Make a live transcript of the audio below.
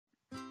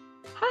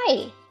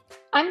Hi,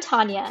 I'm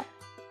Tanya,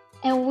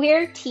 and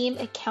we're Team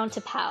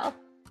AccountaPal.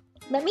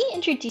 Let me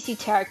introduce you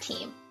to our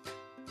team.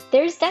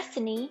 There's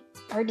Destiny,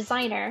 our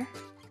designer,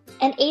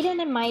 and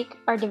Aiden and Mike,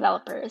 our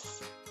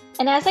developers.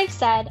 And as I've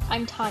said,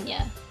 I'm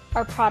Tanya,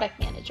 our product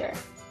manager.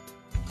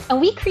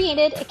 And we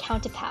created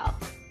AccountaPal,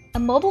 a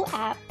mobile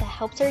app that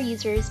helps our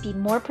users be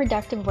more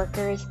productive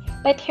workers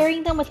by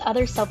pairing them with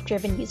other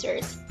self-driven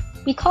users.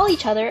 We call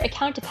each other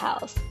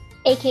AccountaPals,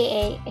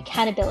 aka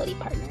accountability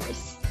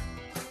partners.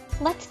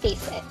 Let's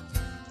face it,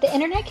 the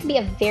internet can be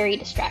a very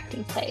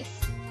distracting place.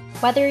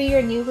 Whether you're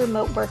a new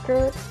remote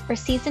worker or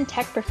seasoned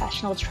tech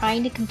professional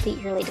trying to complete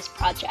your latest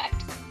project,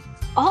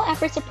 all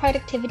efforts of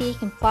productivity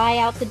can fly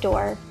out the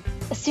door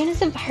as soon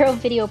as a viral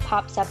video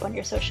pops up on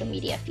your social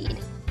media feed.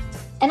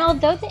 And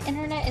although the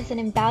internet is an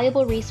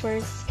invaluable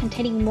resource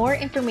containing more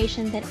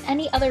information than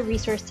any other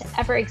resource to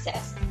ever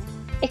exist,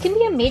 it can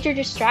be a major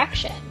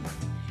distraction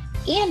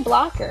and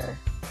blocker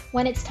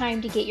when it's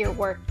time to get your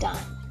work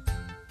done.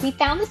 We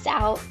found this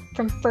out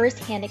from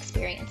first-hand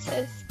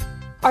experiences.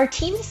 Our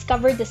team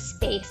discovered this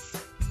space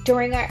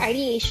during our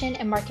ideation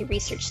and market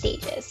research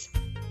stages.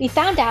 We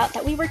found out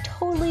that we were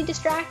totally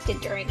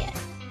distracted during it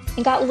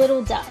and got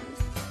little done.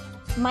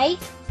 Mike,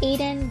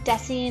 Aiden,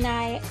 Destiny, and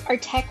I are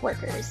tech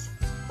workers,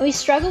 and we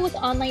struggle with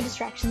online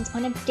distractions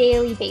on a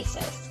daily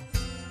basis.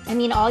 I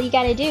mean, all you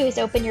gotta do is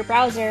open your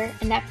browser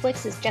and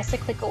Netflix is just a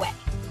click away.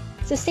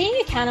 So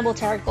staying accountable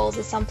to our goals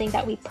is something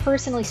that we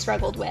personally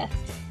struggled with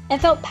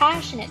and felt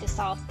passionate to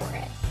solve for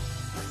it.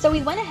 So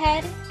we went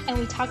ahead and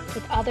we talked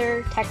with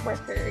other tech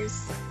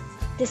workers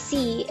to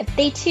see if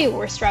they too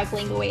were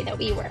struggling the way that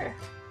we were.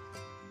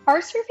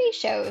 Our survey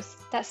shows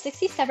that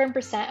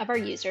 67% of our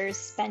users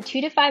spend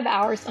 2 to 5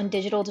 hours on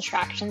digital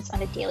distractions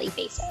on a daily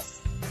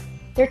basis.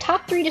 Their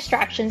top 3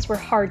 distractions were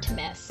hard to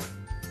miss.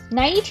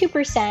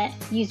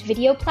 92% use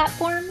video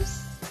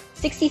platforms,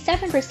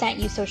 67%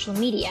 use social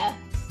media,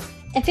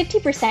 and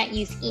 50%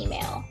 use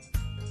email.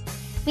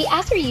 We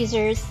asked our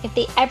users if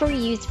they ever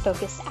used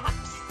focused apps.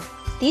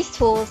 These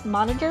tools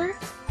monitor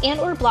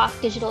and/or block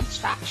digital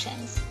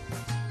distractions.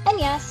 And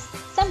yes,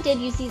 some did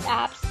use these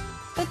apps,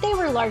 but they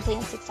were largely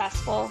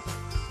unsuccessful.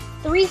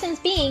 The reasons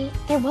being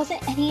there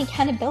wasn't any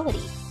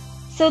accountability,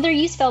 so their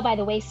use fell by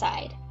the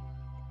wayside.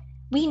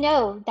 We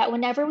know that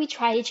whenever we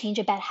try to change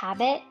a bad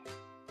habit,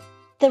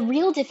 the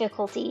real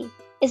difficulty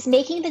is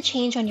making the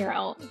change on your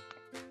own.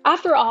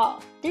 After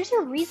all, there's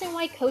a reason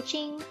why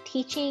coaching,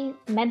 teaching,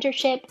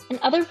 mentorship, and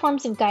other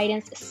forms of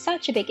guidance is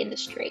such a big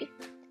industry.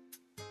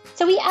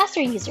 So we asked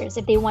our users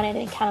if they wanted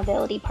an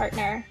accountability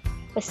partner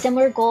with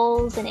similar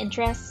goals and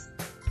interests,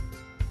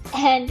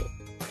 and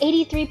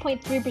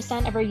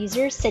 83.3% of our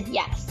users said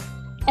yes.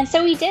 And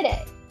so we did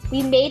it.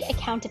 We made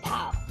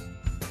AccountaPal.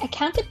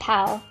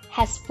 AccountaPal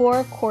has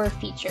 4 core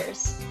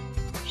features.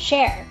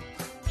 Share.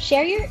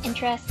 Share your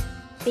interests,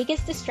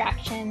 biggest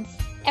distractions,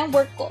 and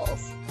work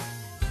goals.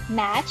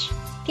 Match.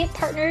 Get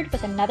partnered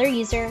with another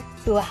user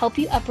who will help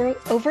you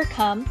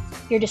overcome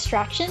your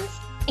distractions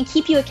and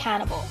keep you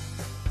accountable.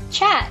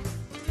 Chat.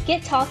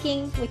 Get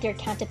talking with your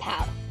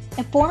AccountaPal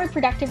and form a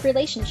productive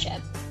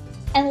relationship.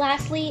 And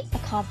lastly,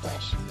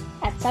 accomplish.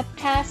 Add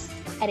subtasks,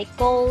 edit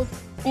goals,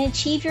 and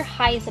achieve your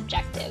highest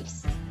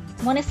objectives.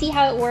 Want to see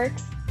how it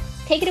works?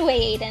 Take it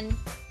away, Aiden.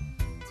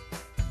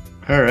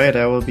 Alright,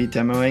 I will be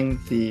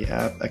demoing the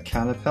app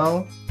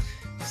AccountaPal.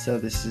 So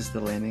this is the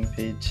landing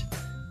page,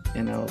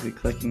 and I will be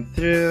clicking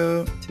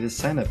through to the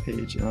sign up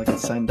page, and I'll get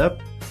signed up.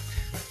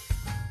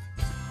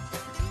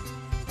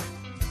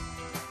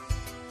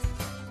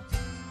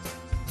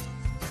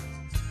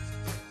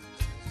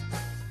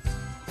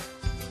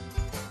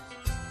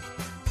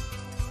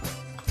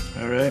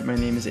 Alright, my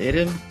name is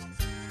Aiden,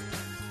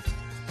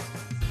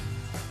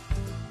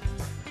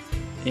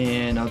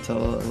 and I'll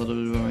tell a little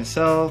bit about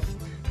myself.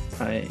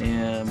 I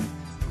am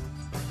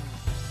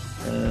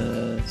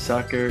a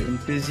soccer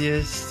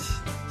enthusiast.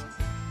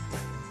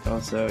 I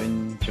also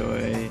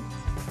enjoy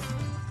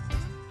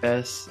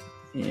chess,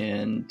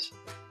 and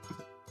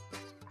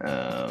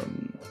I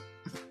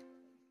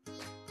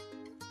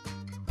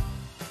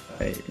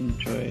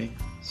enjoy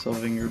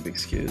solving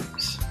Rubik's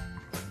Cubes.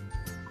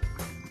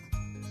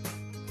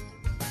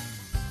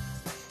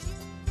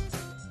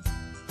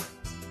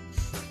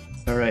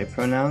 Alright,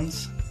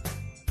 pronouns.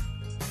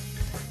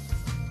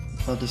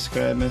 I'll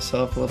describe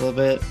myself a little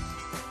bit.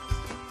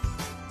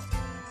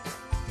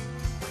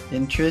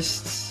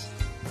 Interests.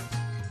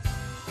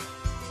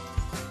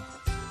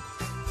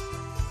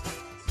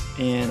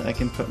 And I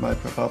can put my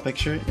profile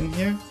picture in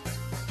here.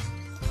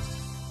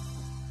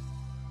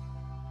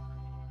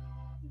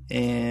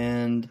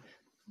 And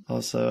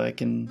also I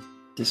can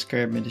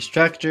describe my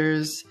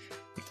distractors,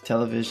 like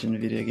television,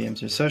 video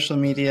games, or social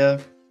media.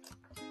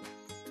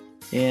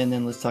 And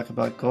then let's talk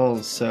about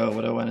goals. So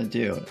what I want to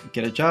do: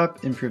 get a job,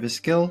 improve a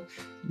skill,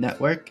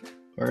 network,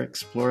 or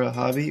explore a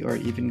hobby, or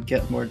even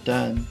get more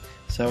done.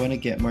 So I want to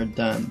get more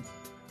done.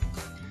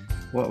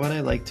 What would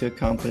I like to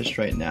accomplish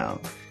right now?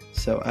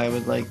 So I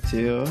would like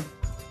to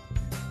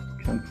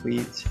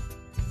complete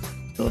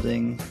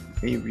building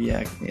a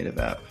React Native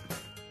app.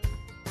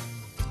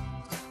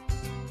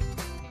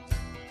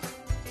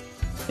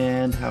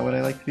 and how would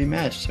I like to be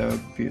matched. So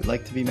I would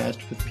like to be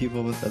matched with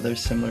people with other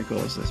similar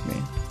goals as me.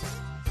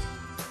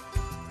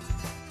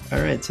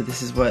 Alright, so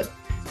this is what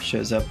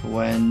shows up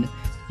when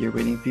you're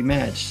waiting to be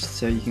matched.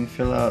 So you can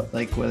fill out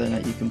like whether or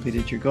not you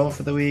completed your goal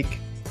for the week,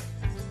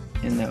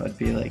 and that would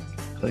be like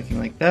looking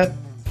like that.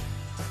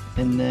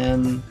 And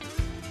then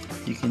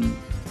you can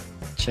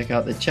check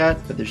out the chat,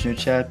 but there's no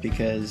chat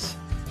because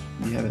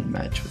you haven't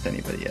matched with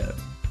anybody yet.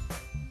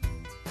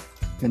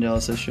 And it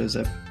also shows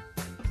up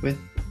with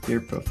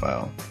your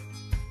profile.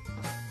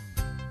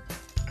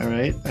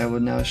 Alright, I will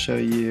now show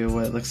you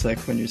what it looks like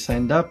when you're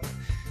signed up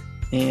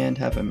and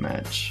have a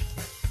match.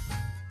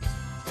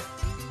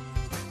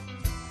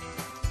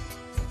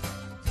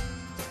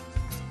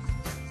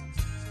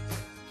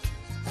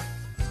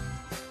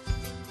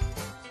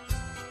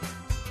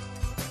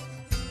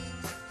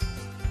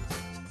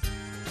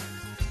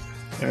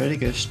 Alright,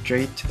 go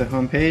straight to the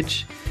home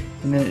page,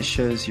 and then it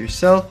shows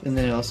yourself, and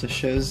then it also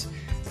shows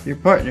your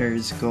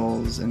partner's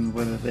goals and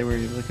whether they were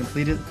able to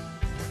complete it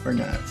or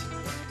not.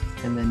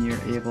 And then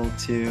you're able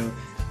to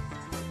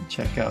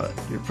check out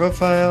your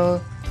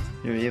profile,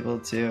 you're able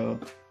to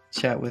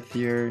chat with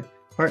your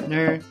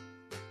partner.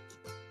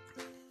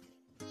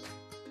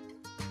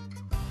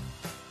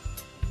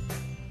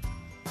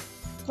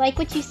 Like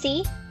what you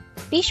see?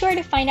 Be sure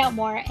to find out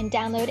more and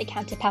download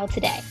AccountaPal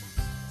today.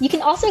 You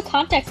can also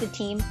contact the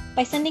team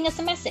by sending us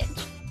a message.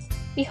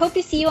 We hope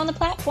to see you on the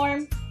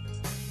platform.